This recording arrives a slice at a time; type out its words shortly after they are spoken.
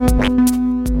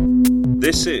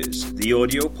This is the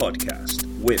Audio Podcast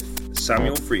with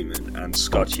Samuel Freeman and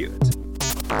Scott Hewitt.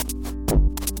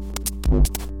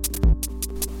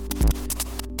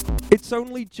 It's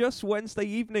only just Wednesday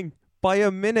evening by a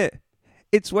minute.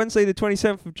 It's Wednesday the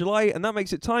 27th of July, and that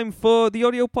makes it time for the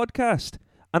Audio Podcast.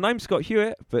 And I'm Scott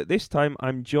Hewitt, but this time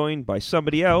I'm joined by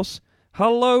somebody else.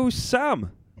 Hello,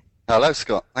 Sam. Hello,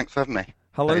 Scott. Thanks for having me.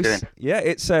 Hello. How you doing? Yeah,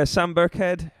 it's Sam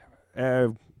Burkhead.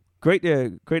 Great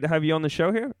to have you on the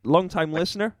show here. Long-time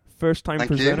listener, first-time Thank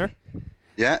presenter. You.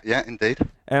 Yeah, indeed.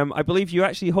 I believe you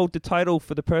actually hold the title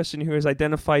for the person who has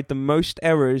identified the most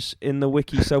errors in the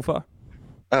wiki so far.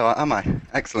 Oh, am I?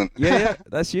 Excellent. Yeah,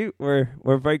 that's you. We're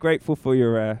very grateful for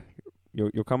your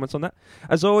comments on that.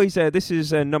 As always, this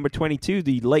is number 22,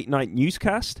 the late night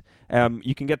newscast.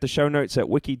 You can get the show notes at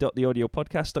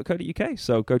wiki.theaudiopodcast.co.uk,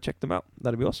 so go check them out.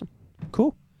 That'd be awesome.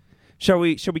 Cool. Shall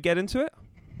we get into it?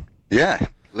 Yeah,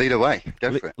 lead away.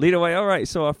 Go for it. Lead away. All right.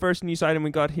 So our first news item we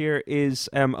got here is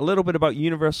a little bit about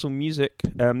Universal Music.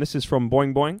 This is from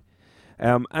Boing Boing.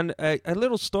 And a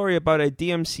little story about a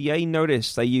DMCA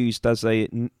notice they used as a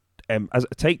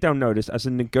takedown notice as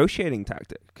a negotiating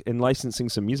tactic in licensing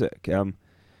some music. Yeah,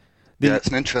 it's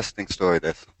an interesting story,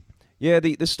 this. Yeah,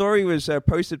 the story was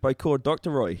posted by Cord Dr.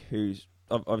 Roy, who's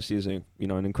obviously is an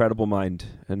incredible mind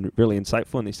and really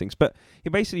insightful in these things. But he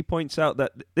basically points out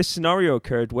that this scenario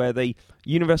occurred where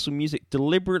Universal Music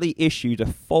deliberately issued a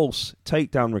false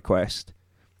takedown request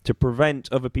to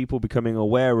prevent other people becoming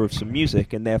aware of some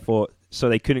music, and therefore so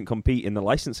they couldn't compete in the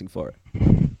licensing for it.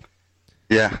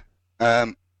 Yeah,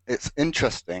 it's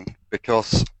interesting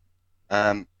because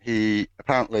he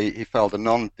filed a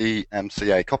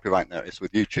non-DMCA copyright notice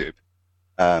with YouTube.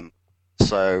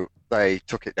 So they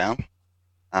took it down,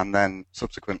 and then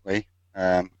subsequently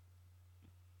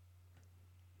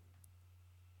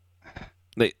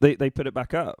they put it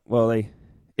back up. Well,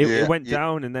 it went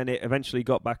down, and then it eventually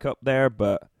got back up there,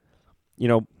 but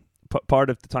part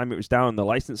of the time it was down, the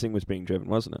licensing was being driven,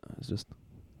 wasn't it? It's just...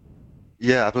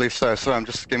 Yeah, I believe so. So I'm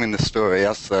just skimming the story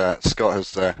as Scott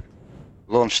has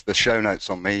launched the show notes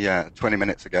on me 20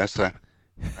 minutes ago. So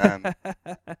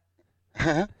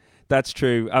that's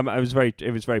true. It was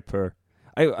very poor.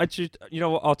 I just,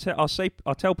 I'll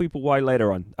tell people why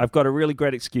later on. I've got a really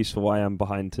great excuse for why I'm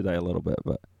behind today a little bit,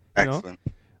 but excellent.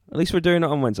 At least we're doing it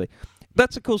on Wednesday.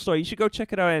 That's a cool story. You should go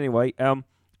check it out anyway.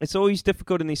 It's always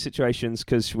difficult in these situations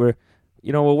because we're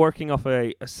working off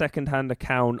a second-hand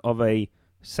account of a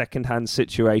second-hand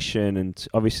situation, and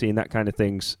obviously in that kind of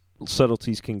things,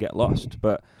 subtleties can get lost.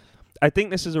 But I think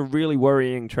this is a really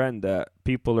worrying trend that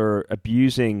people are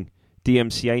abusing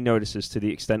DMCA notices to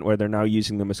the extent where they're now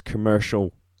using them as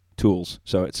commercial tools.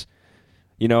 So it's,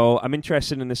 I'm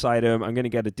interested in this item, I'm going to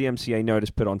get a DMCA notice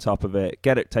put on top of it,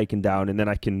 get it taken down, and then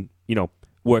I can,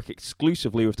 work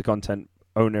exclusively with the content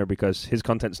owner because his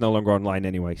content's no longer online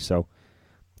anyway. So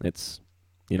it's,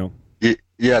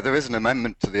 Yeah, there is an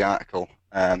amendment to the article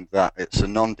that it's a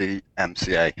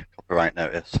non-DMCA copyright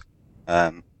notice.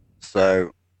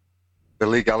 So the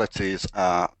legalities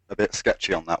are a bit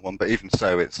sketchy on that one, but even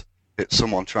so, it's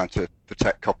someone trying to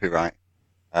protect copyright,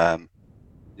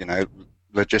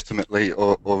 legitimately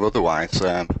or otherwise.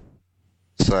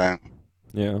 So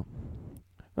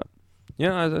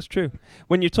yeah, that's true.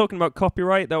 When you're talking about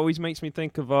copyright, that always makes me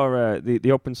think of our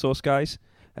the open source guys.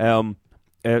 Our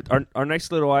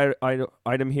next little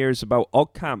item here is about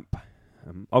OggCamp,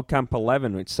 OggCamp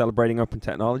 11, which is celebrating open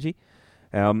technology.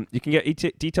 You can get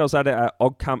details at it at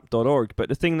oggcamp.org, but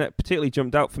the thing that particularly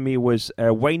jumped out for me was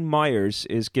Wayne Myers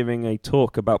is giving a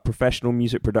talk about professional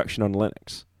music production on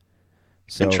Linux.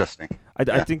 So interesting.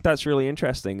 I think that's really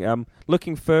interesting.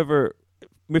 Looking further,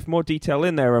 with more detail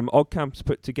in there, OggCamp's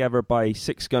put together by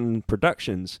Six Gun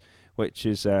Productions, which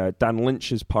is Dan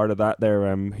Lynch is part of that.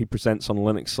 He presents on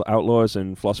Linux Outlaws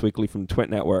and Floss Weekly from Twit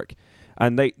Network.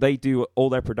 And they do, all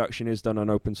their production is done on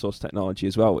open source technology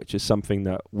as well, which is something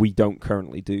that we don't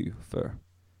currently do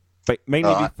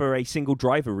mainly for a single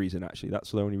driver reason, actually.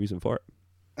 That's the only reason for it.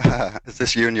 Is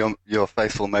this you and your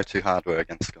faithful Motu hardware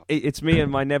again, Scott? It's me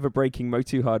and my never-breaking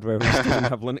Motu hardware, which doesn't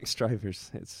have Linux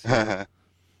drivers.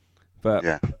 But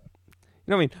yeah.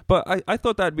 What I mean? But I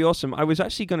thought that'd be awesome. I was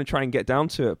actually going to try and get down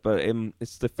to it, but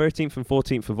it's the 13th and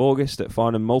 14th of August at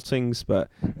Farnham Maltings,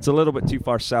 but it's a little bit too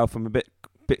far south. I'm a bit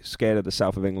scared of the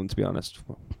south of England, to be honest.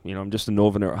 I'm just a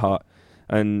northerner at heart,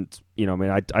 and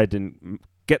I didn't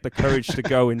get the courage to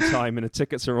go in time, and the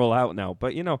tickets are all out now.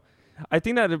 But I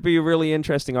think that'd be a really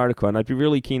interesting article, and I'd be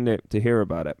really keen to hear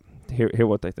about it, hear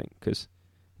what they think, because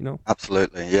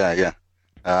absolutely, yeah.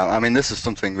 This is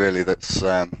something really that's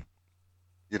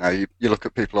you look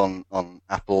at people on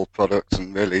Apple products,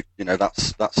 and really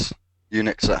that's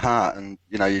Unix at heart, and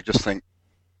you just think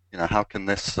how can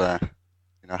this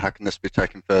how can this be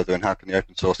taken further, and how can the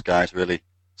open source guys really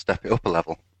step it up a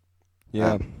level?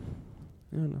 Yeah,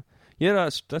 yeah,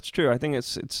 that's true. I think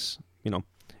it's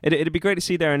it'd be great to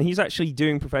see there, and he's actually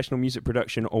doing professional music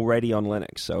production already on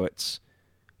Linux, so it's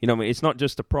it's not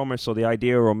just a promise or the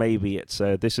idea, or maybe it's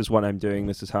this is what I'm doing,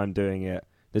 this is how I'm doing it,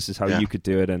 this is how you could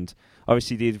do it, and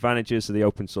obviously the advantages of the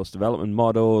open source development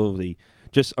model, the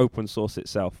just open source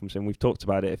itself. I'm saying we've talked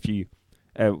about it a few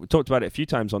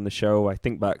times on the show. I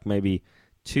think back maybe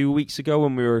 2 weeks ago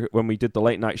when we did the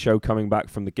late night show coming back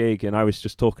from the gig, and I was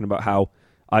just talking about how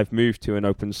I've moved to an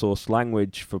open source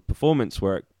language for performance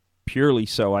work purely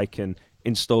so I can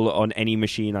install it on any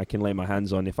machine I can lay my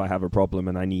hands on if I have a problem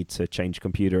and I need to change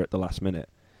computer at the last minute.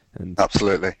 And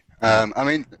absolutely. I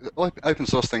mean, open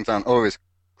source things aren't always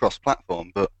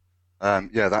cross-platform, but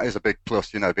that is a big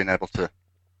plus. Being able to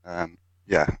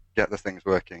get the things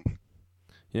working.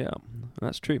 Yeah,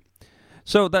 that's true.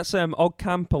 So that's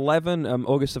OggCamp 11,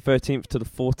 August the 13th to the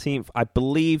 14th. I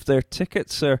believe their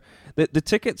tickets are... The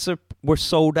tickets were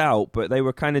sold out, but they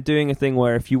were kind of doing a thing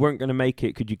where if you weren't going to make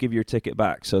it, could you give your ticket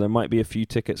back? So there might be a few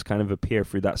tickets kind of appear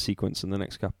through that sequence in the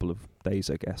next couple of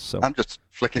days, I guess. So I'm just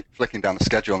flicking down the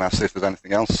schedule now, see if there's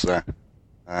anything else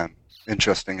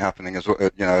interesting happening as well,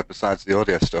 besides the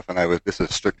audio stuff. I know this is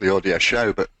a strictly audio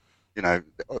show, but,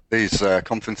 these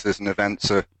conferences and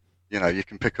events are... you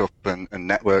can pick up and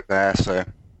network there. So,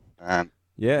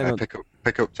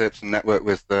 pick up tips and network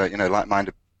with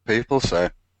like-minded people. So,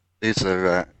 these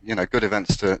are good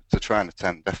events to try and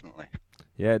attend. Definitely.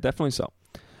 Yeah, definitely so.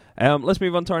 Let's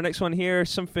move on to our next one here.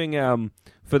 Something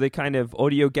for the kind of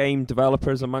audio game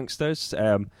developers amongst us.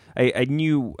 A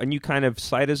new kind of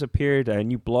site has appeared. A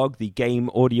new blog, the Game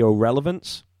Audio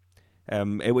Relevance,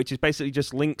 which is basically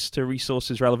just links to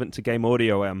resources relevant to game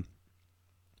audio.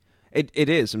 It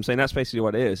is. I'm saying that's basically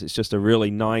what it is. It's just a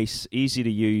really nice, easy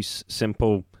to use,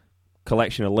 simple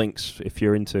collection of links. If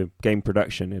you're into game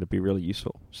production, it'll be really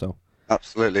useful. So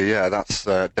absolutely, yeah, that's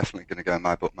definitely going to go in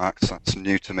my bookmarks. That's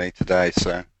new to me today,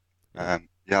 so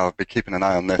I'll be keeping an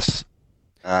eye on this.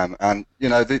 And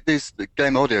the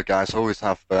game audio guys always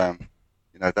have,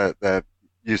 they're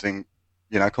using,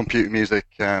 computer music,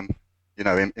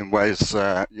 in ways,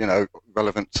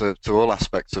 relevant to all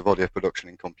aspects of audio production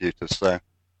in computers. So.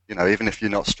 Even if you're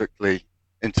not strictly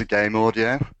into game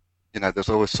audio, there's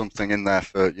always something in there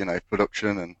for,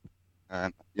 production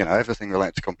and, everything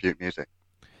related to computer music.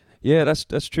 Yeah,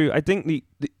 that's true. I think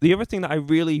the other thing that I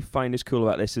really find is cool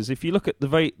about this is if you look at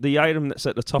the item that's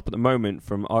at the top at the moment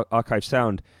from Archive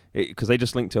Sound, because they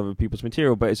just link to other people's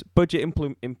material, but it's budget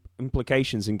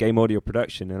implications in game audio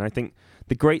production. And I think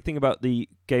the great thing about the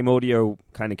game audio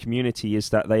kind of community is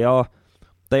that they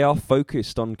are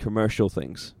focused on commercial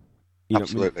things.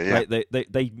 Absolutely, yeah.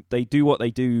 They do what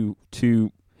they do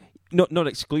to not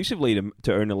exclusively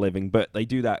to earn a living, but they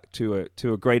do that to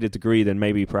a greater degree than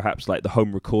maybe perhaps like the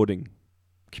home recording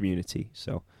community.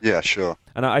 So yeah, sure.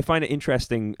 And I find it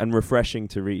interesting and refreshing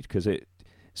to read because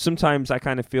sometimes I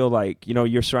kind of feel like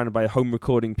you're surrounded by home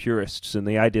recording purists, and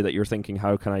the idea that you're thinking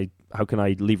how can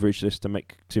I leverage this to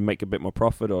make a bit more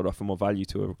profit or offer more value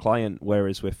to a client,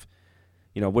 whereas with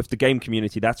the game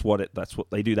community, that's what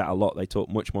they do that a lot. They talk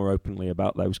much more openly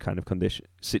about those kind of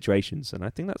situations, and I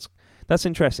think that's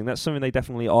interesting. That's something they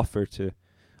definitely offer,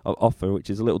 which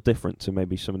is a little different to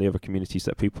maybe some of the other communities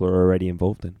that people are already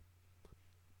involved in.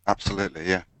 Absolutely,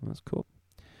 yeah. That's cool.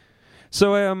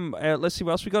 So let's see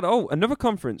what else we got. Oh, another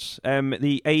conference,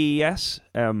 the AES,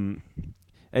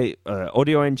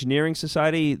 Audio Engineering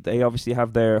Society. They obviously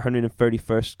have their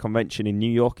 131st convention in New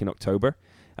York in October.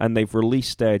 And they've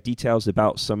released details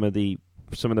about some of the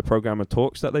programmer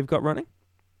talks that they've got running.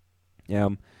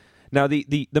 Now,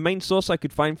 the main source I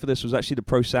could find for this was actually the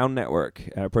Pro Sound Network,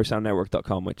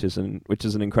 prosoundnetwork.com, which is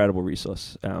an incredible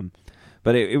resource.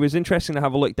 But it was interesting to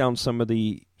have a look down some of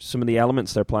the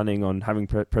elements they're planning on having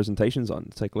presentations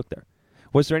on. Take a look there.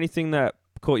 Was there anything that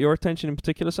caught your attention in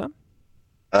particular, Sam?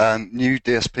 New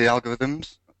DSP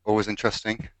algorithms, always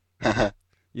interesting. That's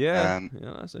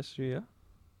true. Yeah.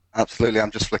 Absolutely,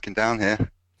 I'm just flicking down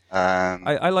here.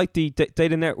 I like the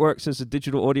data networks as a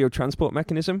digital audio transport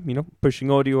mechanism, pushing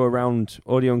audio around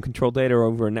audio and control data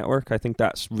over a network. I think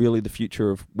that's really the future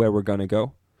of where we're going to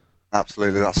go.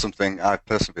 Absolutely, that's something I've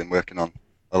personally been working on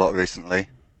a lot recently.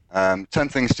 10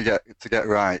 things to get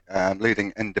right.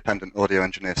 Leading independent audio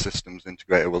engineer systems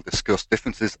integrator will discuss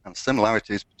differences and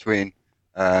similarities between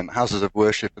houses of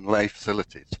worship and lay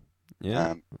facilities.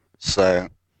 Yeah.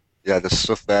 Yeah, there's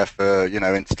stuff there for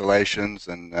installations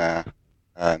and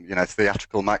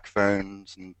theatrical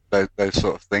microphones and those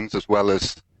sort of things, as well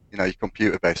as your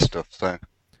computer-based stuff. So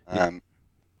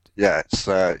yeah, it's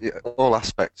all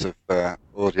aspects of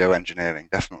audio engineering,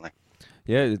 definitely.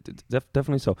 Yeah,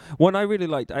 definitely so. One I really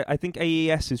liked, I think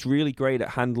AES is really great at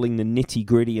handling the nitty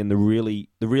gritty and the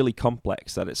really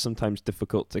complex that it's sometimes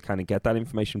difficult to kind of get that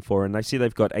information for. And I see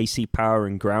they've got AC power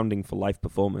and grounding for live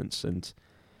performance. And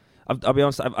I'll be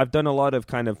honest, I've done a lot of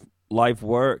kind of live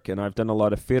work, and I've done a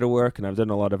lot of theater work, and I've done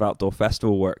a lot of outdoor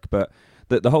festival work. But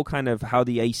the whole kind of how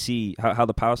the AC, how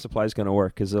the power supply is going to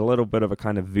work is a little bit of a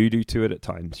kind of voodoo to it at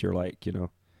times. You're like,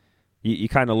 you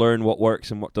kind of learn what works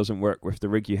and what doesn't work with the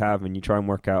rig you have, and you try and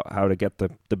work out how to get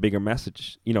the bigger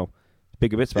message,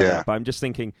 bigger bits about that. But I'm just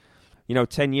thinking,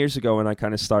 10 years ago when I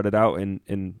kind of started out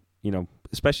in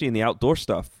especially in the outdoor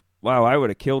stuff, wow, I would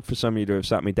have killed for somebody to have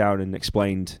sat me down and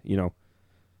explained,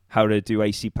 how to do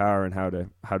AC power and how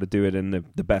to do it in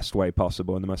the best way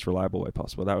possible and the most reliable way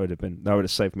possible. That would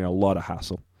have saved me a lot of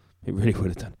hassle. It really would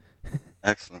have done.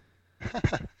 Excellent.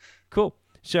 Cool.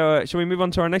 Shall we move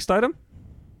on to our next item?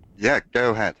 Yeah, go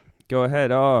ahead. Go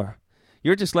ahead. Oh,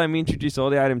 you're just letting me introduce all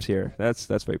the items here. That's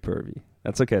very pervy.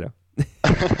 That's okay though.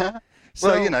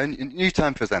 Well, new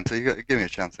time presenter. You got to give me a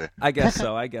chance here. I guess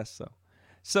so.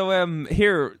 So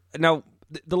here now,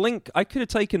 the link, I could have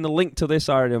taken the link to this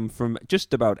item from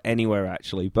just about anywhere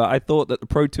actually, but I thought that the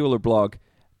Pro Tooler blog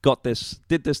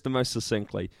did this the most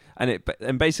succinctly,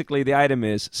 and basically the item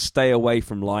is stay away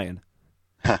from Lion.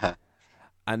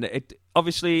 And it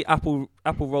obviously Apple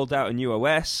rolled out a new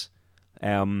OS,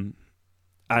 and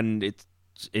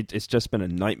it's just been a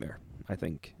nightmare. I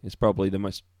think is probably the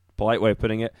most polite way of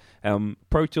putting it.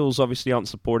 Pro Tools obviously aren't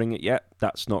supporting it yet.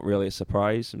 That's not really a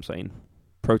surprise. I'm saying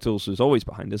Pro Tools is always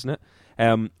behind, isn't it?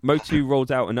 Motu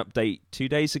rolled out an update 2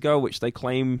 days ago, which they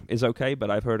claim is okay, but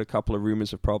I've heard a couple of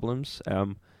rumors of problems.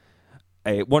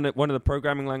 One of the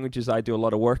programming languages I do a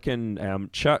lot of work in,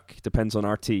 Chuck, depends on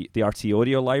the RT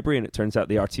Audio library, and it turns out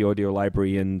the RT Audio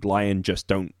library and Lion just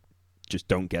don't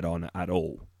get on at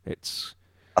all. It's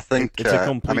a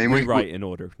complete rewrite in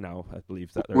order now. I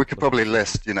believe that we could probably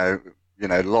list,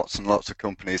 lots and lots of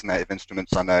companies, Native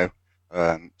Instruments. I know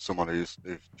someone who's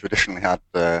traditionally had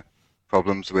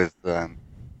problems with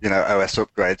OS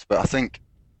upgrades, but I think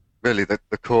really the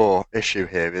core issue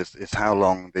here is how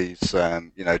long these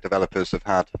developers have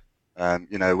had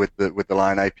with the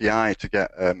Lion API to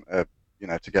get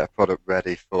a product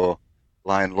ready for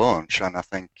Lion launch. And I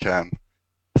think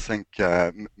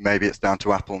maybe it's down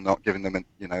to Apple not giving them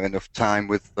enough time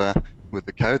with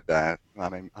the code there. I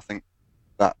mean, I think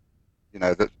that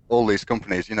that all these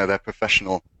companies, they're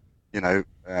professional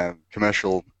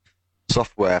commercial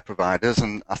software providers,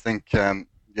 and I think I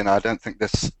don't think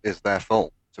this is their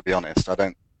fault, to be honest. I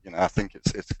don't I think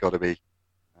it's got to be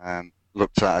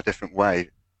looked at a different way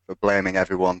for blaming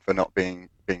everyone for not being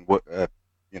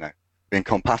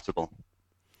compatible.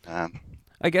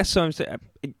 I guess so.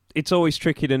 It's always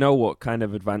tricky to know what kind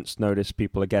of advance notice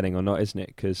people are getting or not, isn't it?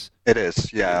 Because it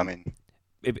is, yeah. I mean,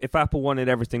 if Apple wanted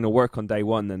everything to work on day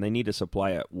one, then they need to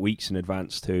supply it weeks in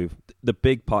advance to the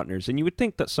big partners. And you would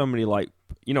think that somebody like,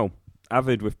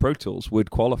 Avid with Pro Tools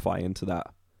would qualify into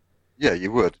that. Yeah,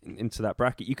 you would. Into that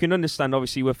bracket. You can understand,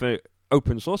 obviously, with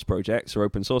open source projects or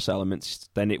open source elements,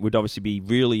 then it would obviously be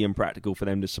really impractical for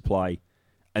them to supply.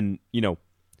 And,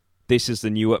 this is the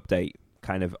new update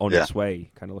kind of on its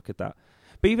way. Kind of look at that.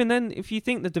 But even then, if you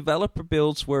think the developer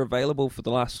builds were available for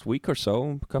the last week or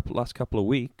so, last couple of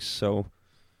weeks, so...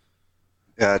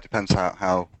 Yeah, it depends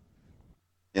how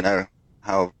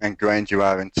ingrained you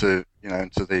are into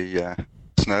the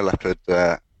Snow Leopard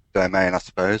domain, I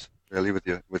suppose, really, with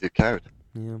your code.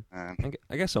 Yeah,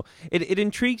 I guess so. It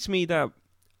intrigues me that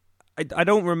I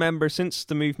don't remember, since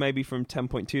the move maybe from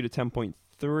 10.2 to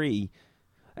 10.3,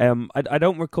 I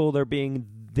don't recall there being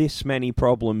this many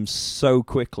problems so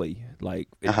quickly. Like,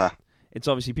 it's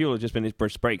obviously people have just been, it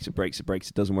breaks,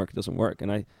 it doesn't work.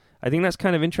 And I think that's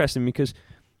kind of interesting because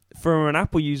for an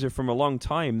Apple user from a long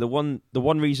time, the one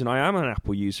reason I am an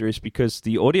Apple user is because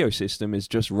the audio system is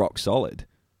just rock solid.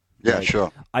 Yeah,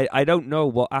 sure. I don't know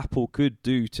what Apple could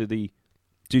do to the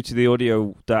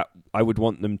audio that I would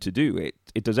want them to do.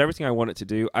 It does everything I want it to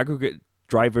do. Aggregate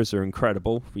drivers are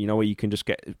incredible. Where you can just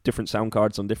get different sound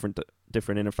cards on different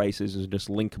interfaces and just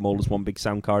link them all as one big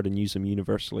sound card and use them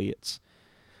universally. It's,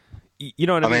 you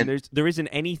know what I mean? There isn't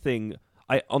anything.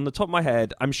 On the top of my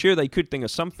head, I'm sure they could think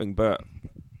of something, but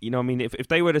if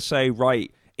they were to say,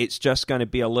 right, it's just going to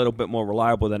be a little bit more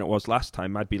reliable than it was last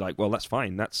time, I'd be like, well, that's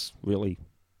fine. That's really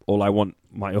all I want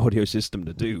my audio system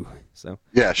to do. So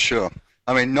yeah, sure.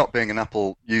 I mean, not being an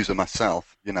Apple user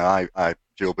myself, I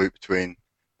dual boot between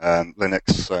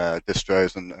Linux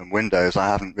distros and Windows. I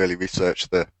haven't really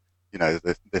researched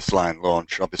this Lion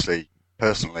launch, obviously,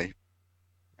 personally.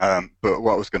 But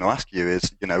what I was going to ask you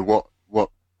is, what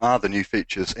are the new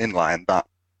features in Lion that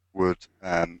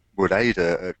would aid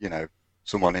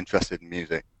someone interested in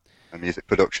music and music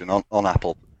production on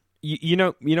Apple? You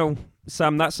know,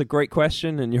 Sam, that's a great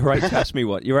question, and you're right to ask me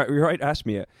what. You're right to ask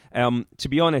me it. To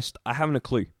be honest, I haven't a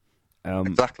clue.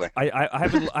 Exactly. I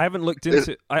haven't looked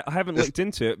into I haven't looked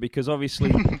into it because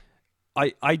obviously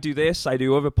I do this. I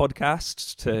do other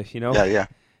podcasts to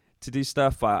to do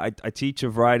stuff. I teach a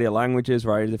variety of languages,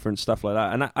 variety of different stuff like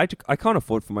that, and I can't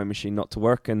afford for my machine not to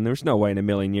work. And there's no way in a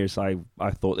million years I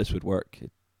thought this would work.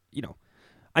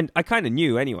 And I kind of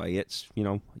knew anyway. It's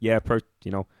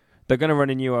they're going to run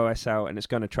a new OS out, and it's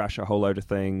going to trash a whole load of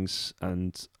things.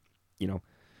 And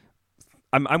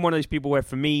I'm one of those people where,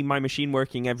 for me, my machine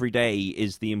working every day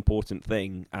is the important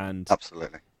thing. And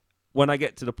absolutely, when I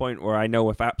get to the point where I know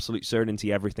with absolute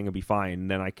certainty everything will be fine,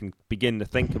 then I can begin to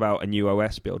think about a new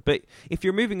OS build. But if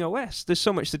you're moving OS, there's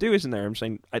so much to do, isn't there? I'm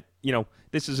saying,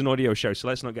 this is an audio show, so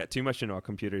let's not get too much into our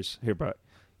computers here. But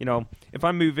if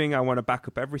I'm moving, I want to back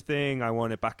up everything. I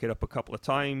want to back it up a couple of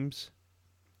times.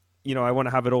 I want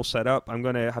to have it all set up. I'm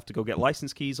going to have to go get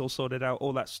license keys all sorted out,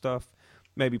 all that stuff.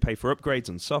 Maybe pay for upgrades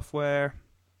on software.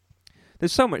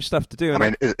 There's so much stuff to do. I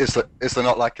mean, is there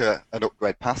not like an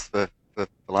upgrade path for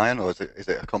Lion, or is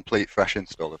it a complete fresh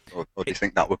install, or do you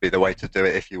think that would be the way to do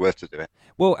it if you were to do it?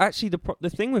 Well, actually, the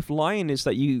thing with Lion is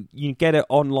that you get it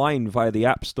online via the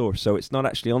App Store, so it's not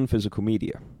actually on physical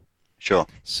media. Sure.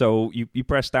 So you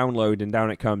press download and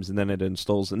down it comes, and then it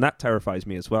installs, and that terrifies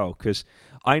me as well, because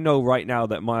I know right now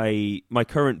that my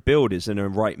current build is in a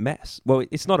right mess. Well,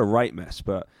 it's not a right mess,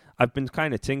 but I've been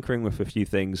kind of tinkering with a few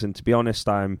things, and to be honest,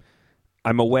 I'm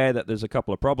aware that there's a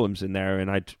couple of problems in there,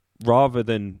 and I'd rather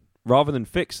than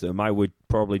fix them, I would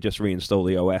probably just reinstall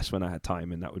the OS when I had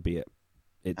time, and that would be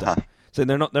it done. Uh-huh. So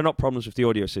they're not problems with the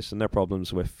audio system, they're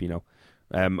problems with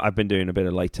I've been doing a bit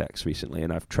of latex recently,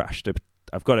 and I've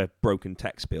got a broken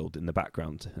text build in the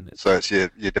background, and so it's your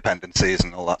dependencies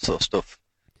and all that sort of stuff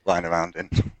lying around in.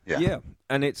 Yeah,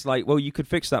 and it's like, well, you could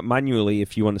fix that manually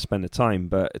if you want to spend the time,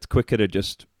 but it's quicker to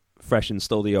just fresh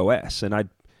install the OS. And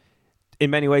in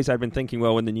many ways, I've been thinking,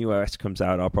 well, when the new OS comes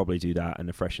out, I'll probably do that, and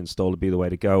a fresh install would be the way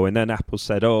to go. And then Apple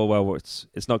said, oh, well, it's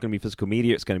not going to be physical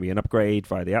media, it's going to be an upgrade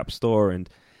via the App Store. And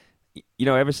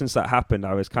ever since that happened,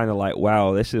 I was kind of like,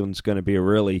 wow, this one's going to be a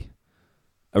really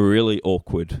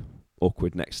awkward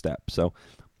next step. So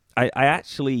I'm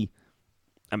actually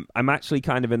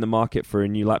kind of in the market for a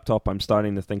new laptop. I'm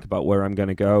starting to think about where I'm going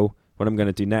to go, what I'm going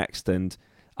to do next, and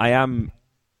I'm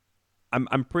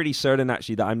pretty certain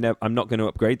actually that I'm not going to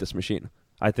upgrade this machine.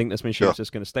 I think this machine is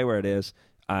just going to stay where it is,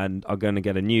 and I'm going to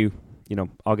get a new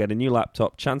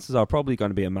laptop. Chances are probably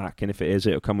going to be a Mac, and if it is,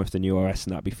 it'll come with the new OS,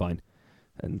 and that'd be fine.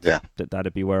 And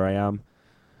that'd be where I am.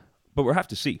 But we'll have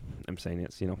to see. I'm saying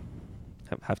it's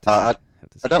have to.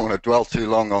 I don't want to dwell too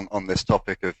long on this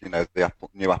topic of the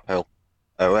new Apple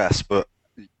OS, but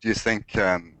do you think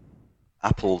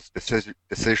Apple's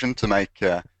decision to make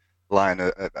Lion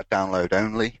a download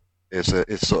only is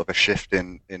sort of a shift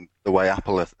in the way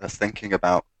Apple are thinking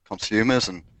about consumers?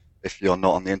 And if you're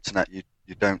not on the internet, you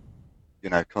don't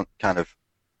kind of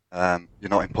you're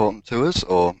not important to us,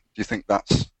 or do you think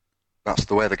that's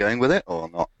the way they're going with it, or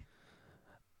not?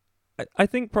 I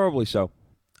think probably so.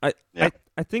 I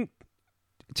think,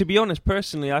 to be honest,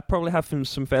 personally, I probably have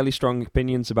some fairly strong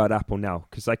opinions about Apple now,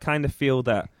 because I kind of feel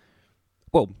that,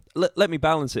 well, let me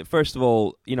balance it. First of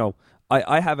all,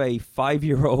 I have a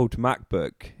 5-year-old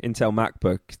MacBook, Intel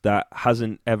MacBook, that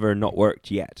hasn't ever not worked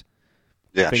yet.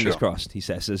 Yeah, Fingers crossed, he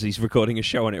says, as he's recording a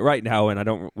show on it right now,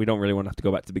 and we don't really want to have to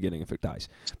go back to the beginning if it dies.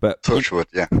 But touch wood,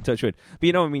 yeah. Touch wood.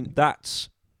 But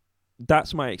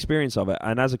that's my experience of it,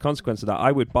 and as a consequence of that,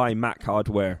 I would buy Mac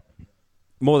hardware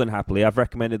more than happily. I've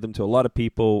recommended them to a lot of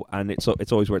people, and it's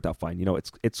always worked out fine.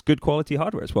 It's good quality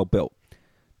hardware. It's well built.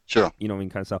 Sure.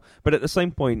 Kind of stuff. But at the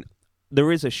same point,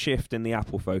 there is a shift in the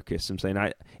Apple focus. I'm saying,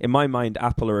 in my mind,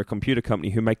 Apple are a computer company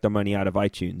who make their money out of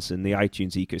iTunes and the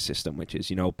iTunes ecosystem, which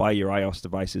is, buy your iOS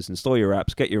devices, install your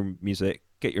apps, get your music,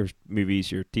 get your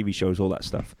movies, your TV shows, all that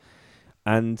stuff.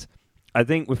 And I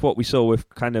think with what we saw with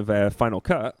kind of Final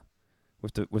Cut,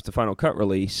 with the Final Cut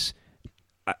release,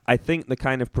 I think the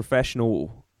kind of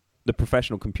professional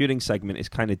computing segment is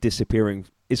kind of disappearing,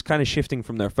 is kind of shifting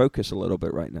from their focus a little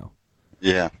bit right now.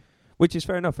 Yeah. Which is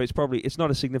fair enough. It's not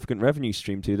a significant revenue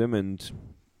stream to them, and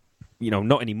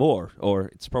not anymore. Or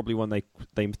it's probably one they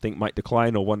think might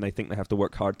decline, or one they think they have to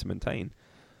work hard to maintain.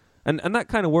 And that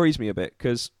kind of worries me a bit,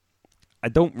 because I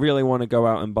don't really want to go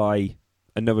out and buy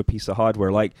another piece of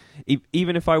hardware. Like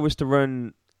even if I was to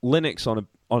run Linux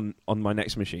on my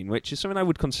next machine, which is something I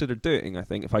would consider doing, I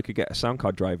think, if I could get a sound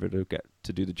card driver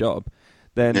to do the job,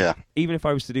 then Yeah. even if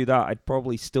I was to do that, I'd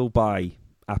probably still buy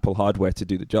Apple hardware to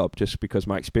do the job, just because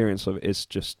my experience of it is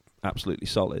just absolutely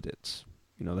solid. It's,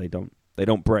 they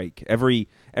don't break. Every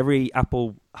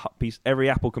Apple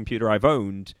computer I've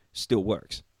owned still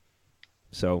works.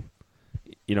 So,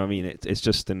 you know what I mean? It's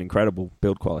just an incredible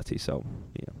build quality. So,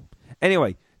 yeah.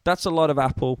 Anyway, that's a lot of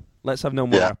Apple. Let's have no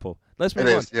more Apple. Let's move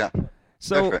on. It is, yeah.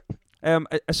 So,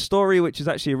 a story which is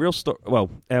actually a real story. Well,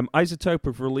 iZotope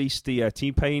have released the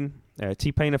T-Pain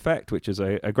effect, which is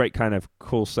a great kind of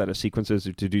cool set of sequences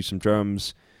to do some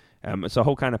drums. It's a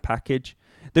whole kind of package.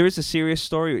 There is a serious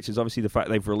story, which is obviously the fact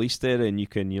they've released it, and you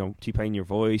can, T-Pain your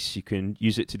voice. You can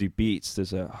use it to do beats.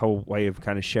 There's a whole way of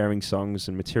kind of sharing songs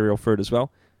and material for it as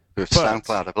well. With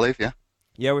SoundCloud, I believe, yeah.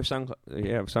 Yeah, with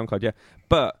SoundCloud, yeah.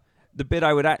 But the bit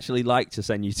I would actually like to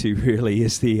send you to really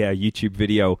is the YouTube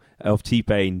video of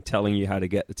T-Pain telling you how to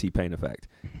get the T-Pain effect,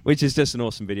 which is just an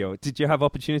awesome video. Did you have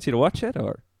opportunity to watch it,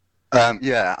 or?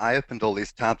 Yeah, I opened all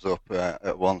these tabs up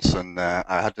at once, and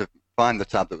I had to find the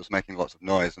tab that was making lots of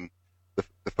noise. And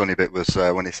the funny bit was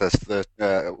when he says,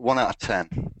 1 out of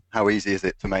 10, how easy is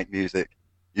it to make music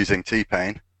using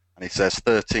T-Pain? And he says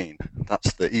 13.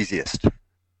 That's the easiest.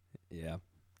 Yeah.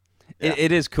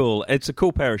 It is cool. It's a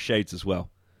cool pair of shades as well.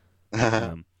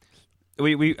 I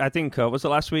think was it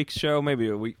last week's show, maybe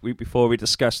a week before, we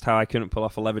discussed how I couldn't pull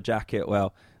off a leather jacket.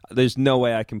 Well, there's no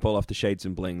way I can pull off the shades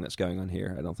and bling that's going on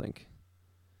here, I don't think.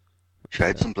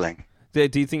 Shades and bling. Do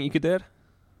you think you could do it?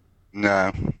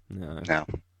 No.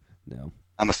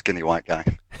 I'm a skinny white guy.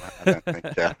 I don't think.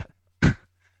 Yeah.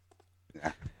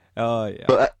 Oh yeah.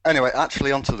 But anyway,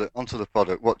 actually, onto the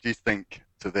product. What do you think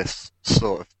to this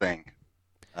sort of thing,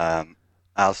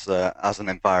 as an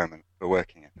environment for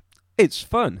working in? It's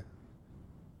fun.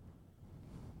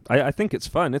 I think it's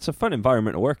fun. It's a fun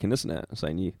environment to work in, isn't it? I'm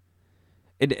saying you.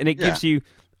 It gives you.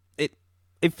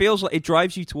 It feels like it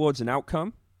drives you towards an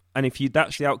outcome, and if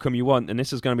that's the outcome you want, then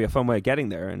this is going to be a fun way of getting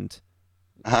there. And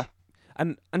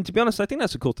to be honest, I think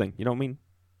that's a cool thing. You know what I mean?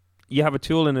 You have a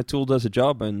tool, and a tool does a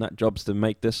job, and that job's to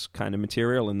make this kind of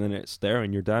material, and then it's there,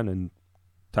 and you're done, and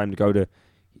time to go to,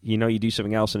 you do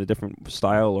something else in a different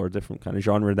style or a different kind of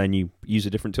genre, then you use a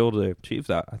different tool to achieve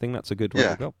that. I think that's a good way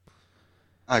to go.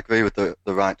 I agree with the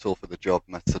right tool for the job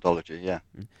methodology, yeah.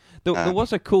 There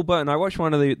was a cool button. I watched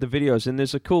one of the videos, and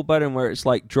there's a cool button where it's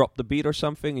like drop the beat or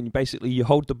something, and you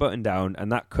hold the button down, and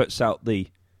that cuts out the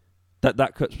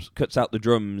cuts out the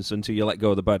drums until you let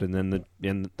go of the button, and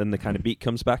then the kind of beat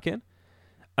comes back in.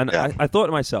 And I thought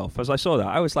to myself, as I saw that,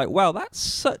 I was like, wow, that's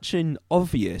such an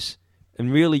obvious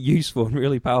and really useful and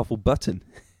really powerful button.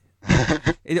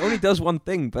 It only does one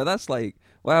thing, but that's like,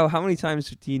 wow, how many times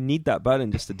do you need that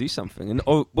button just to do something? And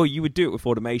you would do it with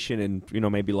automation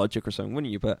and maybe Logic or something,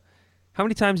 wouldn't you? But how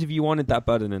many times have you wanted that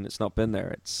button and it's not been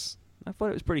there? I thought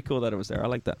it was pretty cool that it was there. I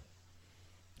like that.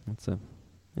 Excellent.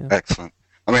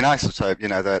 I mean,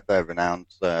 iZotope, they're renowned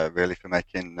really for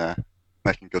making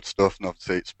good stuff, and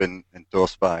obviously it's been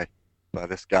endorsed by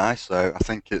this guy, so I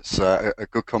think it's a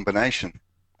good combination.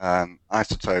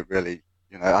 iZotope really,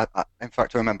 in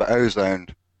fact, I remember Ozone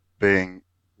being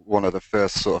one of the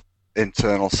first sort of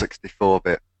internal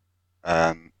 64-bit,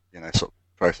 sort of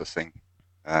processing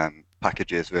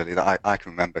packages really that I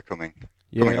can remember coming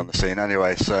on the scene.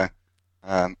 Anyway, so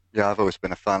I've always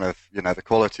been a fan of the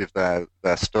quality of their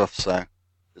stuff. So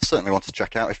it's certainly one to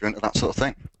check out if you're into that sort of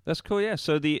thing. That's cool, yeah.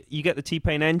 So you get the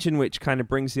T-Pain engine, which kind of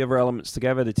brings the other elements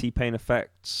together, the T-Pain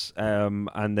effects,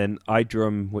 and then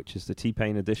iDrum, which is the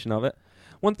T-Pain edition of it.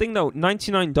 One thing though,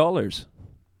 $99.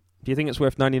 Do you think it's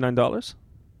worth $99?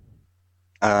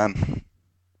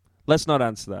 Let's not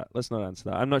answer that.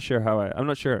 I'm not sure I'm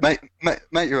not sure.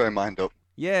 Make your own mind up.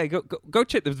 Yeah, go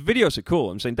check. The videos are cool.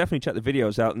 I'm saying definitely check the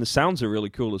videos out, and the sounds are really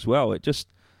cool as well. It just,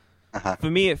 for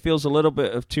me, it feels a little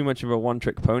bit of too much of a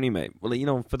one-trick pony, mate.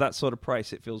 Well, for that sort of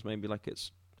price, it feels maybe like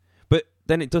it's... But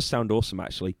then it does sound awesome,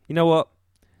 actually. You know what?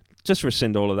 Just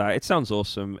rescind all of that. It sounds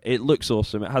awesome. It looks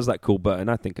awesome. It has that cool button.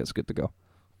 I think it's good to go.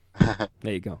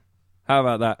 There you go. How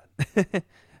about that?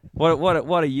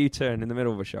 What a U-turn in the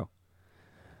middle of a show.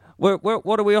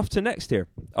 What are we off to next here?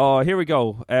 Oh, here we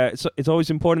go. It's always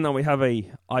important that we have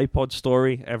a iPod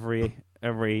story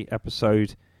every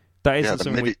episode. That isn't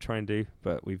something we try and do,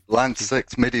 but we've... Line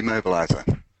 6 MIDI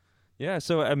mobilizer. Yeah,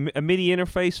 so a MIDI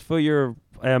interface for your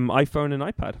iPhone and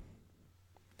iPad.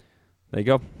 There you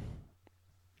go.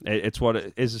 It's what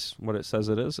it is. What it says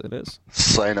it is. It is.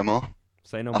 Say no more.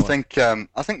 Say no more. I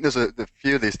think there's a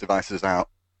few of these devices out.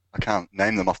 I can't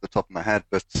name them off the top of my head,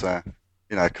 but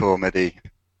Core MIDI,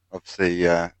 obviously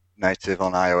native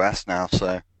on iOS now.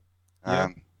 So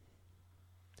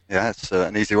it's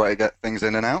an easy way to get things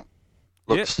in and out.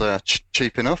 Looks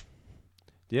cheap enough.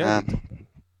 Yeah.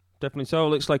 definitely so. It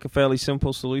looks like a fairly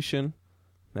simple solution.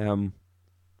 Yeah.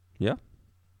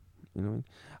 You know,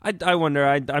 I wonder.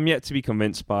 I'm yet to be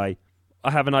convinced by.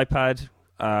 I have an iPad.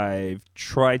 I've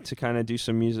tried to kind of do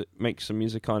some music, make some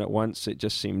music on it once. It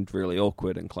just seemed really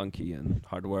awkward and clunky and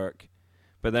hard work.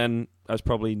 But then I was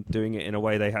probably doing it in a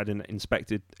way they hadn't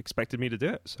expected me to do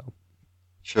it. So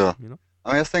Sure. you know,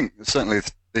 I mean, I think certainly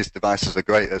these devices are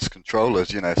great as controllers,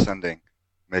 sending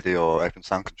MIDI or Open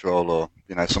Sound Control or,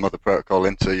 some other protocol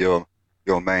into your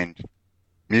main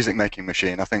music making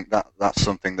machine. I think that's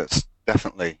something that's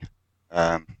definitely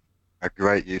a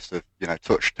great use of,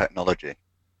 touch technology.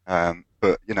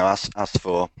 But, as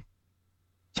for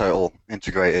total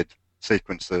integrated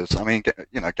sequencers, I mean,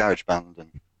 GarageBand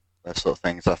and those sort of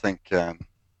things, I think, they're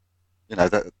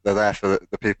there for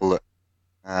the people that,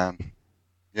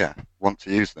 want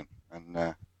to use them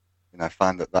and,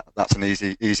 find that's an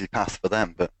easy path for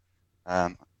them. But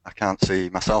I can't see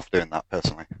myself doing that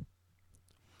personally.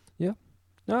 yeah.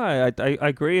 No, I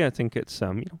agree. I think it's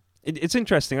it's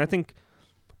interesting. I think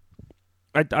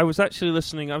I was actually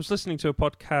listening. I was listening to a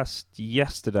podcast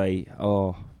yesterday.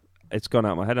 Oh, it's gone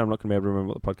out of my head. I'm not going to be able to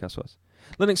remember what the podcast was.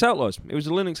 Linux Outlaws. It was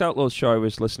a Linux Outlaws show I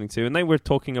was listening to, and they were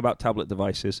talking about tablet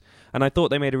devices. And I thought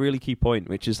they made a really key point,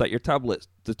 which is that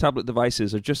the tablet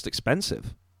devices are just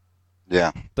expensive.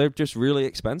 Yeah. They're just really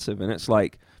expensive, and it's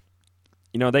like,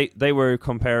 they were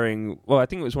comparing. Well, I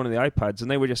think it was one of the iPads, and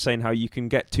they were just saying how you can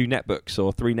get 2 netbooks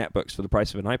or 3 netbooks for the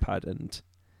price of an iPad, and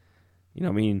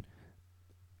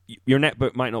your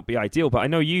netbook might not be ideal, but I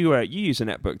know you use a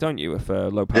netbook, don't you, with a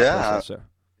low power processor?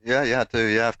 Yeah, I do.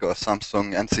 Yeah, I've got a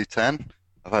Samsung NC10.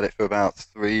 I've had it for about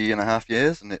 3.5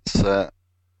 years, and it's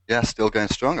still going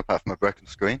strong, apart from a broken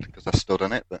screen because I stood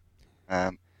on it. But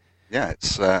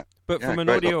it's. But from an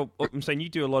audio, I'm saying you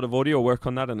do a lot of audio work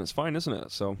on that, and it's fine, isn't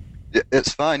it? So. Yeah,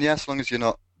 it's fine. Yeah, as long as you're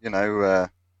not,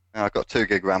 I've got 2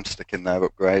 gig RAM stick in there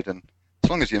upgrade, and as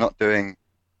long as you're not doing,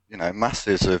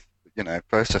 masses of,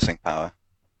 processing power.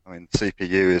 I mean,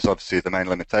 CPU is obviously the main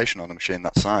limitation on a machine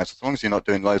that size. As long as you're not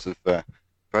doing loads of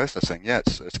processing,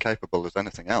 it's as capable as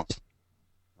anything else.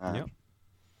 Yeah.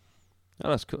 Oh,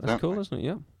 that's cool. That's cool, isn't it?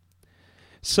 Yeah.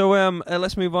 So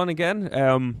let's move on again.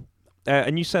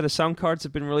 A new set of sound cards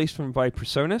have been released by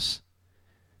PreSonus.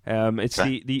 It's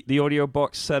the audio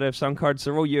box set of sound cards.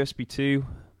 They're all USB 2,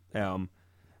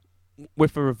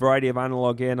 with a variety of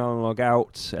analog in, analog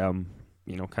out,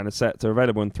 kind of set. They're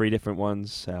available in 3 different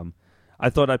ones. I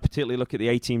thought I'd particularly look at the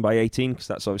 18 by 18 because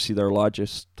that's obviously their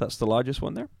largest. That's the largest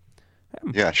one there.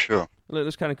 Yeah, sure. Look,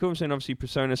 that's kind of cool. I'm saying obviously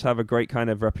PreSonus have a great kind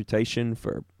of reputation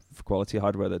for quality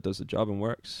hardware that does the job and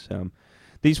works.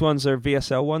 These ones are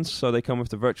VSL ones, so they come with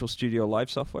the Virtual Studio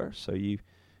Live software. So you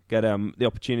get the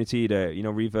opportunity to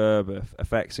reverb,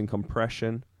 effects, and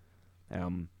compression.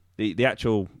 The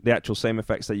actual same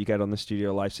effects that you get on the Studio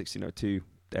Live 1602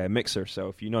 mixer. So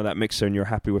if you know that mixer and you're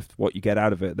happy with what you get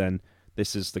out of it, then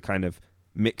this is the kind of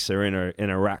mixer in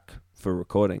a rack for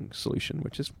recording solution,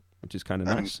 which is kind of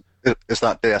nice. Is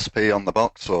that DSP on the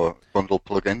box or bundled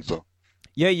plugins or?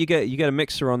 Yeah, you get a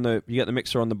mixer on the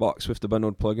mixer on the box with the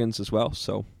bundled plugins as well.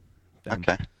 So,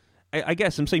 okay. I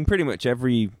guess I'm saying pretty much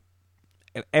every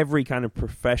kind of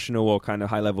professional or kind of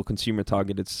high level consumer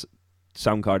targeted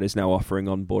sound card is now offering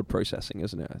onboard processing,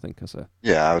 isn't it? I think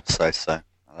I would say so.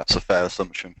 That's a fair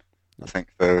assumption. I think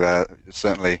for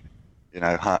certainly,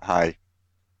 high,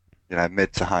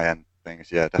 mid to high end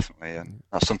things, yeah, definitely, and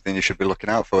that's something you should be looking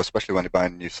out for, especially when you're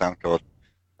buying a new sound card.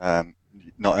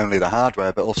 Not only the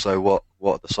hardware, but also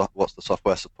what's the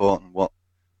software support and what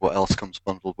else comes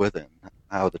bundled with it, and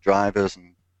how are the drivers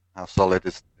and how solid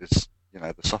is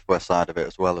the software side of it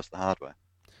as well as the hardware.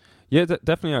 Yeah,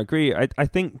 definitely, I agree. I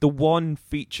think the one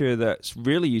feature that's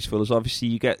really useful is obviously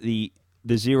you get the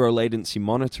zero latency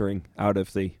monitoring out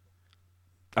of the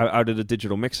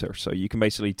digital mixer. So you can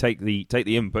basically take the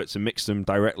inputs and mix them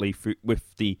directly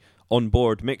with the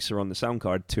onboard mixer on the sound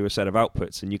card to a set of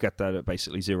outputs, and you get that at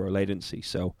basically zero latency.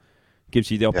 So it gives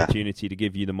you the opportunity to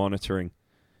give you the monitoring,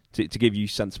 to give you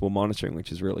sensible monitoring,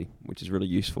 which is really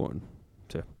useful and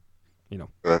to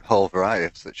for a whole variety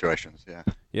of situations.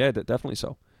 Yeah, definitely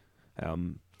so. I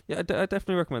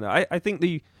definitely recommend that. I think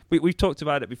we've talked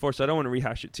about it before, so I don't want to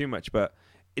rehash it too much, but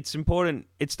it's important.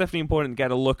 It's definitely important to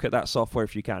get a look at that software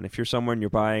if you can. If you're somewhere and you're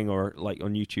buying or like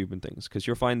on YouTube and things, because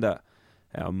you'll find that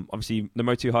obviously the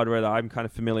Motu hardware that I'm kind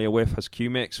of familiar with has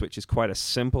QMix, which is quite a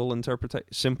simple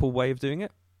way of doing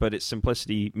it. But its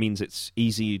simplicity means it's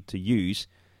easy to use,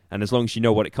 and as long as you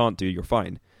know what it can't do, you're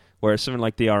fine. Whereas something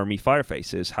like the RME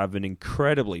Firefaces have an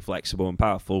incredibly flexible and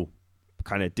powerful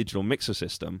kind of digital mixer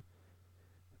system,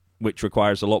 which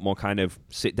requires a lot more kind of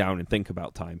sit down and think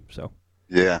about time. So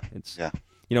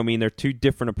you know what I mean, they're two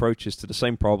different approaches to the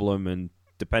same problem, and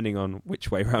depending on which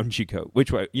way around you go,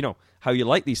 which way, you know, how you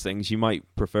like these things, you might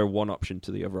prefer one option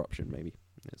to the other option, maybe.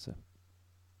 It's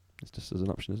just as an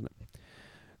option, isn't it?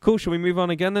 Cool. Shall we move on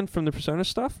again then from the Persona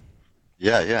stuff?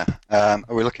 Yeah. Are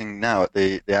we looking now at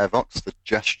the AirVox, the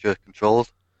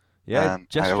gesture-controlled? Yeah,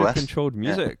 gesture-controlled iOS?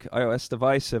 music. iOS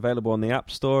device available on the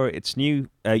App Store. It's new.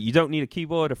 You don't need a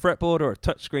keyboard, a fretboard, or a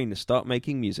touchscreen to start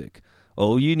making music.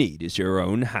 All you need is your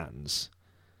own hands.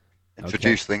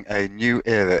 Introducing a new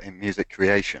era in music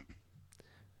creation.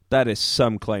 That is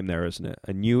some claim there, isn't it?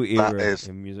 A new era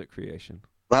in music creation.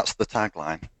 That's the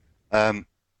tagline.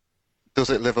 Does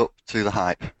it live up to the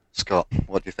hype, Scott?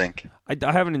 What do you think?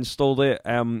 I haven't installed it.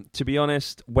 To be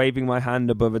honest, waving my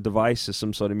hand above a device as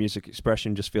some sort of music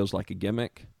expression just feels like a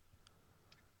gimmick.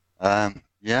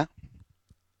 Yeah.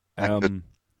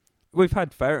 We've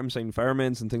had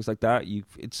pheromones and things like that.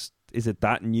 Is it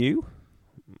that new?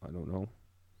 I don't know.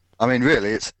 I mean, really,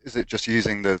 is it just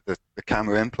using the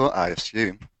camera input? I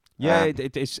assume. Yeah,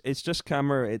 it's just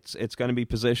camera. It's going to be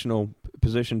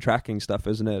position tracking stuff,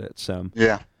 isn't it? It's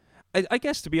yeah. I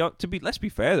guess to be let's be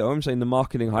fair though. I'm saying the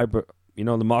marketing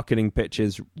the marketing pitch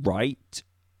is right.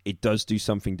 It does do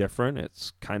something different.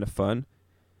 It's kind of fun.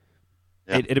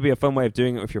 Yeah. It'd be a fun way of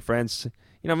doing it with your friends.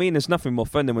 You know what I mean? There's nothing more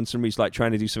fun than when somebody's like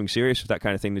trying to do something serious with that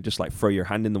kind of thing to just like throw your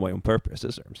hand in the way on purpose,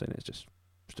 is there? I'm saying it's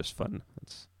just fun.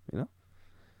 It's, you know,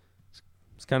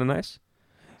 it's kind of nice.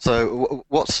 So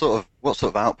what sort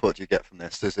of output do you get from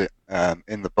this? Is it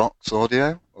in the box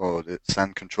audio, or does it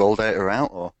send control data out,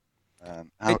 or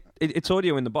it's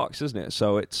audio in the box, isn't it?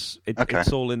 So it's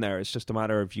all in there. It's just a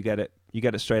matter of you get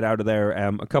it straight out of there.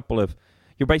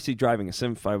 You're basically driving a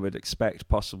synth, I would expect,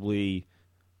 possibly.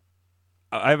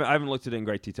 I haven't looked at it in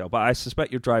great detail, but I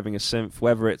suspect you're driving a synth,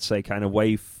 whether it's a kind of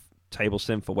wave table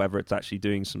synth or whether it's actually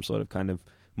doing some sort of kind of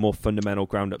more fundamental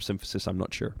ground-up synthesis. I'm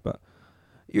not sure, but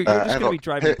you're just going to be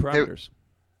driving parameters.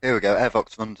 Here we go.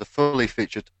 AirVox runs a fully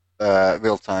featured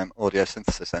real-time audio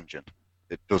synthesis engine.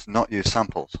 It does not use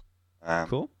samples.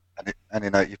 Cool. Any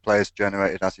note you play is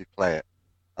generated as you play it,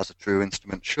 as a true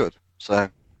instrument should. So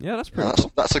yeah, that's pretty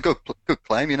cool. That's a good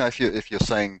claim. You know, if you're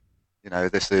saying, you know,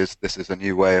 this is a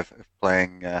new way of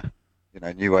playing,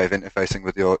 new way of interfacing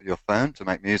with your phone to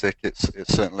make music. It's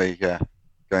certainly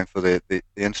going for the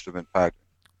instrument part.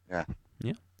 Yeah.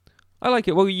 Yeah, I like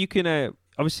it. Well, you can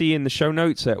obviously in the show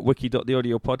notes at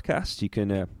wiki.theaudiopodcast, you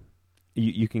can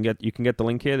you can get the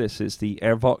link here. This is the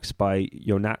AirVox by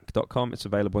yonak.com. It's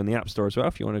available in the App Store as well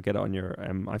if you want to get it on your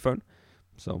iPhone.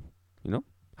 So, you know,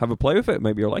 have a play with it.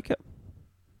 Maybe you'll like it.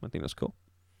 I think that's cool.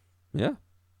 Yeah.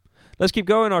 Let's keep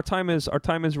going. Our time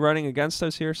is running against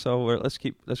us here, so let's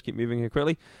keep moving here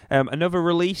quickly. Another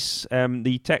release,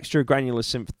 the Texture Granular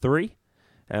Synth 3,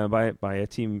 by a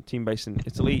team based in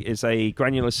Italy, is a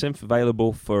granular synth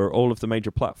available for all of the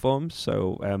major platforms,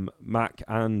 so Mac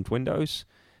and Windows,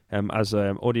 as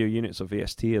audio units of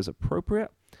VST as appropriate.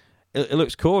 It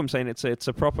looks cool. I'm saying it's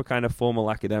a proper kind of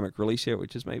formal academic release here,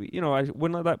 which is maybe, you know, I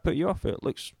wouldn't let that put you off. It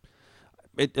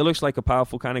looks like a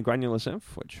powerful kind of granular synth,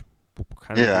 which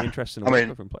kind of be interesting to work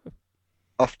with and play with.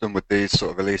 Often with these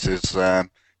sort of releases,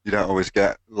 you don't always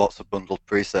get lots of bundled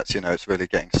presets. You know, it's really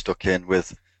getting stuck in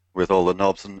with all the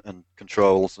knobs and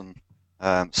controls and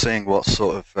seeing what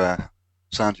sort of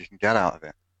sound you can get out of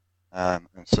it. And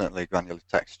certainly granular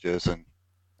textures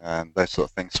and those sort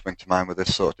of things spring to mind with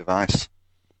this sort of device.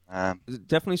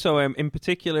 Definitely so. In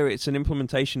particular, it's an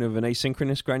implementation of an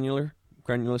asynchronous granular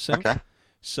synth. Okay.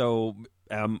 So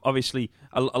obviously,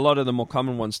 a lot of the more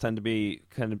common ones tend to be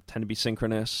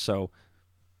synchronous. So,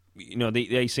 you know, the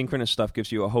asynchronous stuff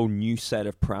gives you a whole new set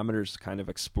of parameters to kind of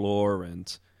explore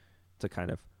and to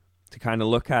kind of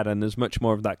look at. And there's much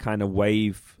more of that kind of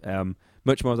wave,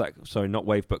 not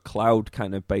wave, but cloud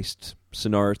kind of based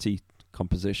sonority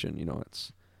composition. You know,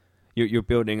 it's you're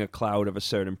building a cloud of a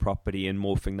certain property and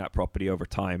morphing that property over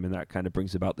time, and that kind of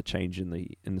brings about the change in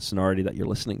the sonority that you're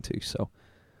listening to. So,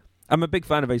 I'm a big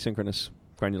fan of asynchronous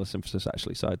granular synthesis,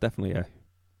 actually. So I definitely,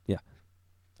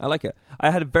 I like it.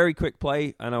 I had a very quick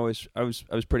play, and I was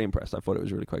pretty impressed. I thought it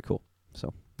was really quite cool.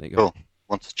 So there you go. Cool.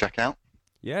 Want to check out?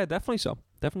 Yeah, definitely so.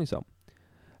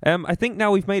 I think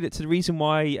now we've made it to the reason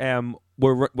why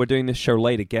we're doing this show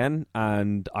late again,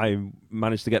 and I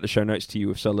managed to get the show notes to you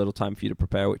with so little time for you to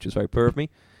prepare, which is very poor of me.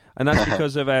 And that's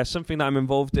because of something that I'm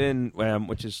involved in,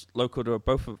 which is local to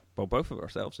both of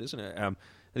ourselves, isn't it?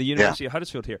 The University of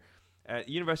Huddersfield here. The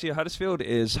University of Huddersfield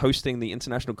is hosting the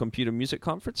International Computer Music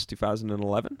Conference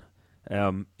 2011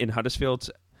 in Huddersfield.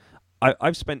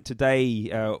 I've spent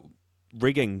today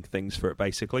rigging things for it,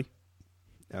 basically.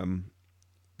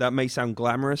 That may sound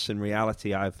glamorous. In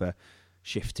reality, I've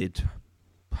shifted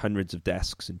hundreds of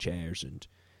desks and chairs and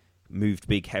moved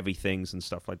big heavy things and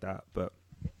stuff like that. But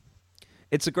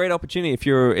it's a great opportunity if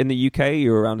you're in the UK,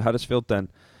 you're around Huddersfield. Then,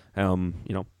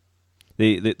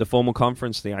 the formal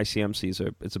conference, the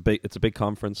ICMC, it's a big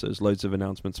conference. There's loads of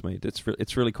announcements made.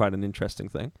 It's really quite an interesting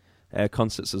thing.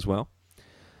 Concerts as well,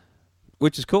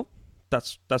 which is cool.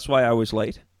 That's why I was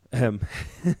late.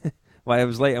 Why I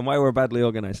was late and why we're badly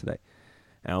organised today.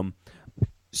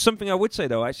 Something I would say,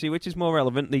 though, actually, which is more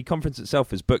relevant, the conference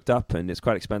itself is booked up and it's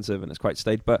quite expensive and it's quite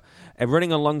staged, but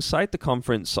running alongside the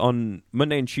conference on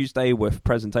Monday and Tuesday with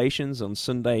presentations, on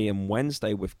Sunday and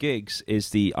Wednesday with gigs,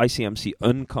 is the ICMC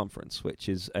Unconference, which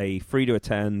is a free to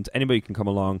attend. Anybody can come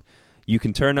along. You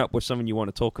can turn up with something you want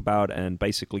to talk about and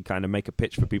basically kind of make a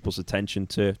pitch for people's attention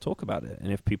to talk about it.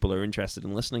 And if people are interested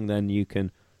in listening, then you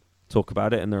can talk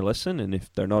about it and they'll listen. And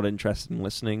if they're not interested in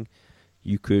listening,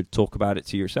 you could talk about it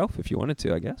to yourself if you wanted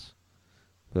to, I guess.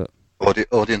 But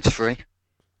audience free?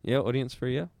 Yeah, audience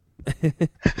free, yeah.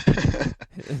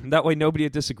 That way nobody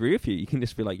would disagree with you. You can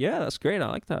just be like, yeah, that's great. I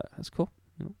like that. That's cool.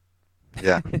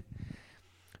 Yeah.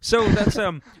 So that's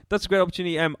a great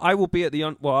opportunity. I will be at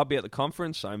I'll be at the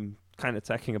conference. I'm kind of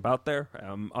teching about there.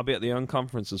 I'll be at the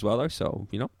Unconference as well, though. So,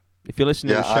 if you're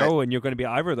listening to the show and you're going to be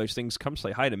at either of those things, come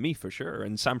say hi to me for sure.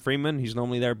 And Sam Freeman, who's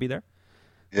normally there, be there.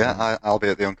 Yeah, I'll be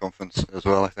at the Unconference as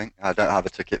well, I think. I don't have a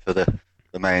ticket for the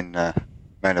main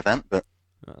event, but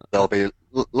there'll be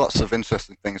lots of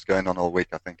interesting things going on all week,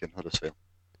 I think, in Huddersfield.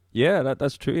 Yeah,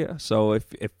 that's true, yeah. So if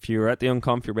you're at the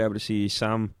Unconf, you'll be able to see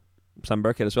Sam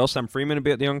Burkett as well. Sam Freeman will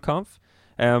be at the Unconf.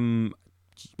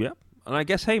 Yeah, and I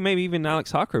guess, hey, maybe even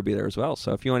Alex Harker will be there as well.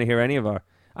 So if you want to hear any of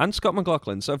and Scott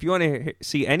McLaughlin. So if you want to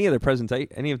see any of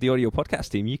any of the audio podcast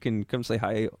team, you can come say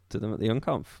hi to them at the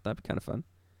Unconf. That'd be kind of fun.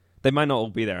 They might not all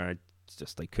be there. It's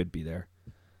just they could be there.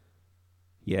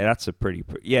 Yeah, that's a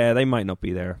yeah, they might not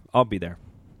be there. I'll be there.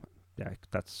 Yeah,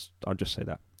 I'll just say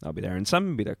that. I'll be there. And Sam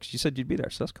will be there because you said you'd be there,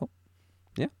 so that's cool.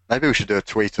 Yeah. Maybe we should do a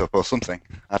tweet up or something.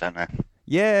 I don't know.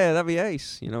 Yeah, that'd be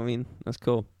ace. You know what I mean? That's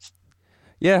cool.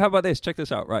 Yeah, how about this? Check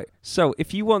this out. Right. So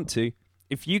if you want to,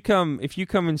 if you come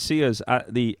and see us at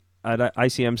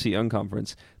ICMC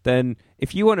Unconference, then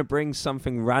if you want to bring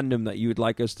something random that you would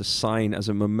like us to sign as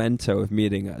a memento of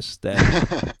meeting us,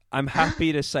 then I'm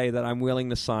happy to say that I'm willing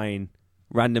to sign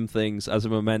random things as a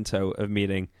memento of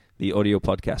meeting the audio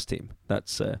podcast team.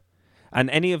 That's and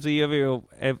any of the other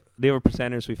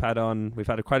presenters we've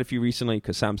had quite a few recently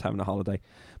because Sam's having a holiday.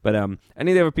 But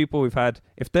any of the other people we've had,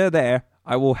 if they're there,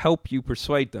 I will help you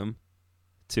persuade them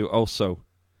to also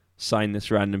sign this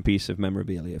random piece of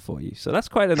memorabilia for you. So that's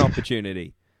quite an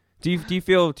opportunity. Do you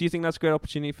think that's a great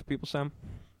opportunity for people, Sam?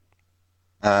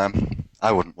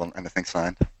 I wouldn't want anything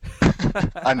signed.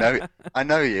 I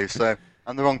know you, so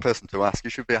I'm the wrong person to ask. You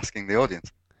should be asking the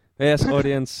audience. Yes,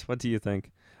 audience, what do you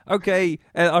think? Okay,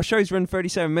 our show's run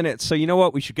 37 minutes, so you know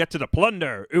what? We should get to the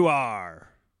plunder. Ooh-ar.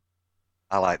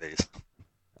 I like these.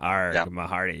 Arg, my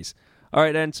hearties. All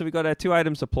right, then, so we got 2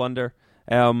 items to plunder.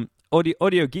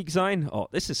 Audio Geek Design. Oh,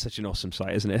 this is such an awesome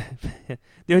site, isn't it?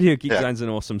 The Audio Geek Design's an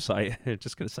awesome site.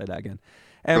 Just going to say that again.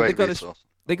 Great resource.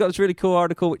 They got this really cool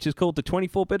article, which is called the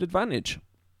 24-bit advantage.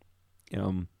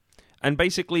 And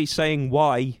basically saying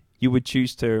why you would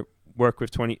choose to work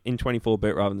with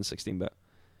 24-bit rather than 16-bit.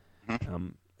 Mm-hmm.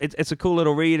 It's a cool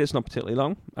little read. It's not particularly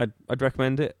long. I'd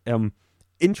recommend it.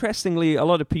 Interestingly, a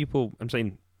lot of people, I'm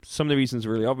saying some of the reasons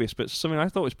are really obvious, but something I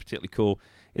thought was particularly cool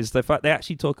is the fact they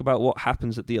actually talk about what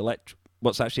happens at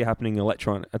what's actually happening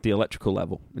at the electrical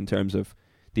level in terms of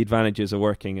the advantages of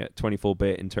working at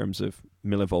 24-bit in terms of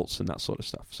millivolts and that sort of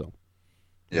stuff. So,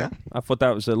 yeah, I thought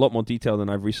that was a lot more detail than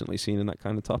I've recently seen in that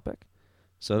kind of topic.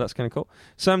 So that's kind of cool.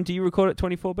 Sam, do you record at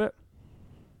 24-bit?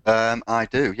 I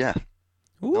do, yeah.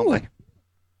 Ooh. Normally.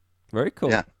 Very cool.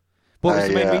 Yeah. What was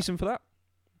the main reason for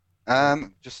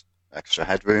that? Just extra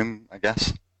headroom, I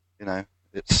guess.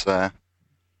 It's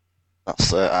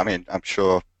that's. I mean, I'm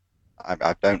sure.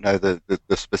 I don't know the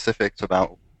specifics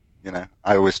about.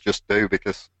 I always just do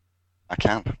because I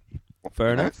can.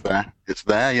 Fair enough. It's there. It's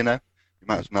there. You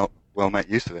might as well make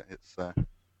use of it. It's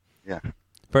yeah.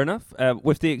 Fair enough.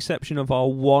 With the exception of our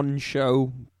one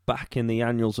show back in the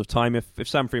annals of time, if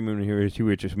Sam Freeman were here, he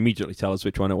would just immediately tell us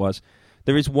which one it was.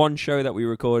 There is one show that we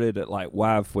recorded at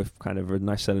WAV with kind of a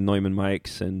nice set of Neumann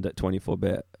mics and at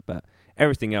 24-bit, but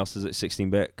everything else is at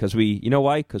 16-bit because you know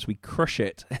why? Because we crush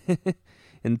it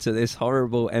into this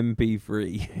horrible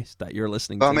MP3 that you're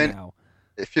listening to now.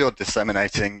 If you're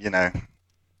disseminating,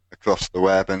 across the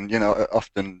web, and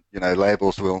often,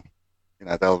 labels will,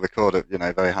 they'll record at,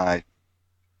 very high,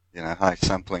 high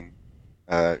sampling,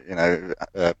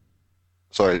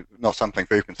 sorry, not sampling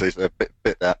frequencies, a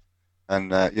bit depth,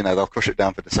 and they'll crush it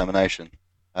down for dissemination.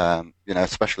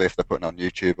 Especially if they're putting on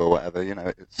YouTube or whatever.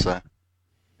 It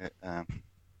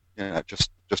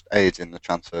just aids in the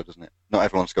transfer, doesn't it? Not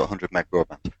everyone's got 100 meg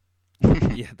broadband.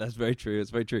 Yeah, that's very true. It's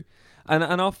very true. And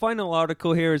our final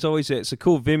article here is always it's a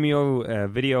cool Vimeo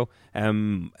video.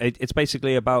 It's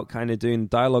basically about kind of doing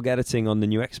dialogue editing on the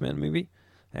new X-Men movie.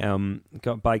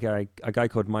 Got by a guy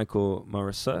called Michael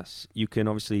Morissas. You can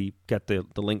obviously get the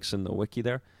links in the wiki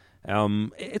there.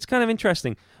 It's kind of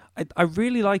interesting. I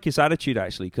really like his attitude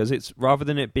actually, because it's rather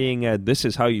than it being this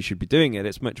is how you should be doing it,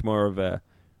 it's much more of a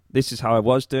this is how I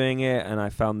was doing it, and I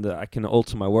found that I can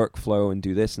alter my workflow and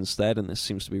do this instead, and this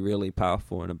seems to be really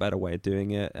powerful and a better way of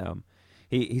doing it.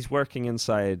 He's working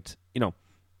inside,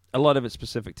 a lot of it's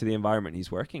specific to the environment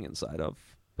he's working inside of,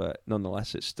 but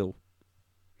nonetheless, it's still,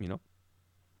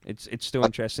 it's still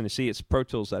interesting to see. It's Pro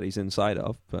Tools that he's inside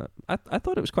of, but I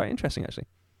thought it was quite interesting, actually.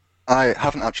 I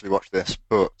haven't actually watched this,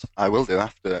 but I will do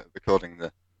after recording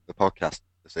the podcast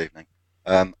this evening.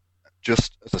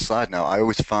 Just as a side note, I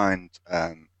always find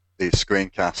these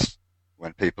screencasts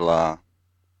when people are,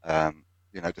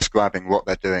 describing what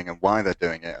they're doing and why they're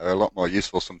doing it are a lot more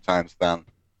useful sometimes than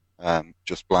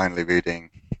just blindly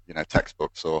reading,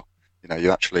 textbooks or,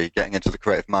 you're actually getting into the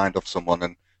creative mind of someone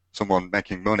and someone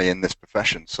making money in this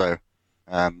profession. So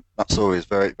that's always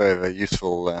very, very, very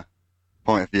useful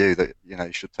point of view that, you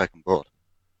should take on board.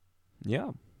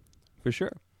 Yeah, for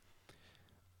sure.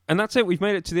 And that's it. We've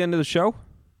made it to the end of the show.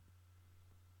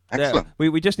 Excellent. Yeah,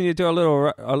 we just need to do a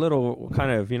little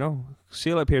kind of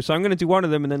seal up here. So I'm going to do one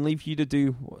of them and then leave you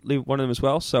to leave one of them as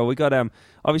well. So we got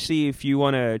obviously if you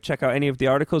want to check out any of the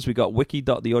articles, we got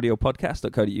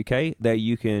wiki.theaudiopodcast.co.uk. There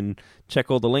you can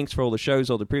check all the links for all the shows,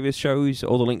 all the previous shows,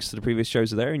 all the links to the previous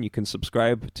shows are there, and you can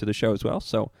subscribe to the show as well.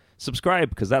 So subscribe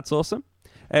because that's awesome.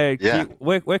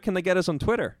 Where can they get us on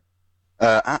Twitter?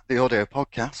 At the Audio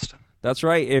Podcast. That's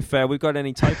right. If we've got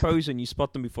any typos and you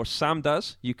spot them before Sam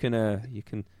does, you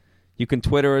can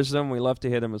Twitter us them. We love to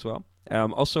hear them as well.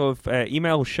 Also,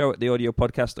 email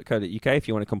show@theaudiopodcast.co.uk if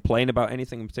you want to complain about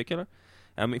anything in particular.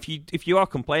 If you are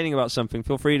complaining about something,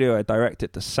 feel free to direct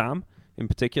it to Sam in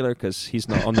particular because he's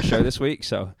not on the show this week.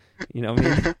 So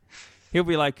he'll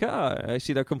be like, I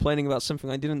see they're complaining about something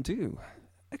I didn't do.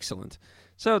 Excellent.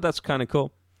 So that's kind of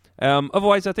cool.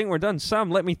 Otherwise, I think we're done.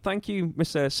 Sam, let me thank you,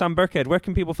 Mr. Sam Burkhead. Where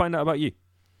can people find out about you?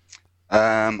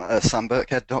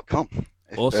 SamBurkhead.com.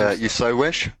 If you so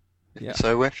wish. You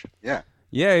so wish. Yeah.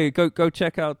 Yeah, go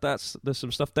check out. There's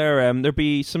some stuff there. There'll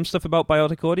be some stuff about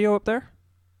Biotic Audio up there.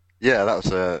 Yeah, that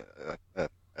was a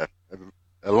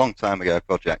long time ago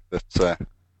project, but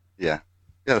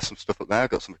there's some stuff up there. I've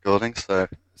got some recordings, so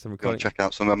go and check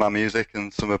out some of my music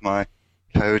and some of my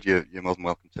code. You're more than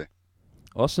welcome to.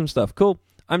 Awesome stuff. Cool.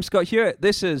 I'm Scott Hewitt.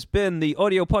 This has been the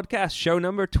Audio Podcast, show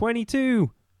number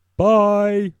 22.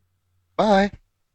 Bye. Bye.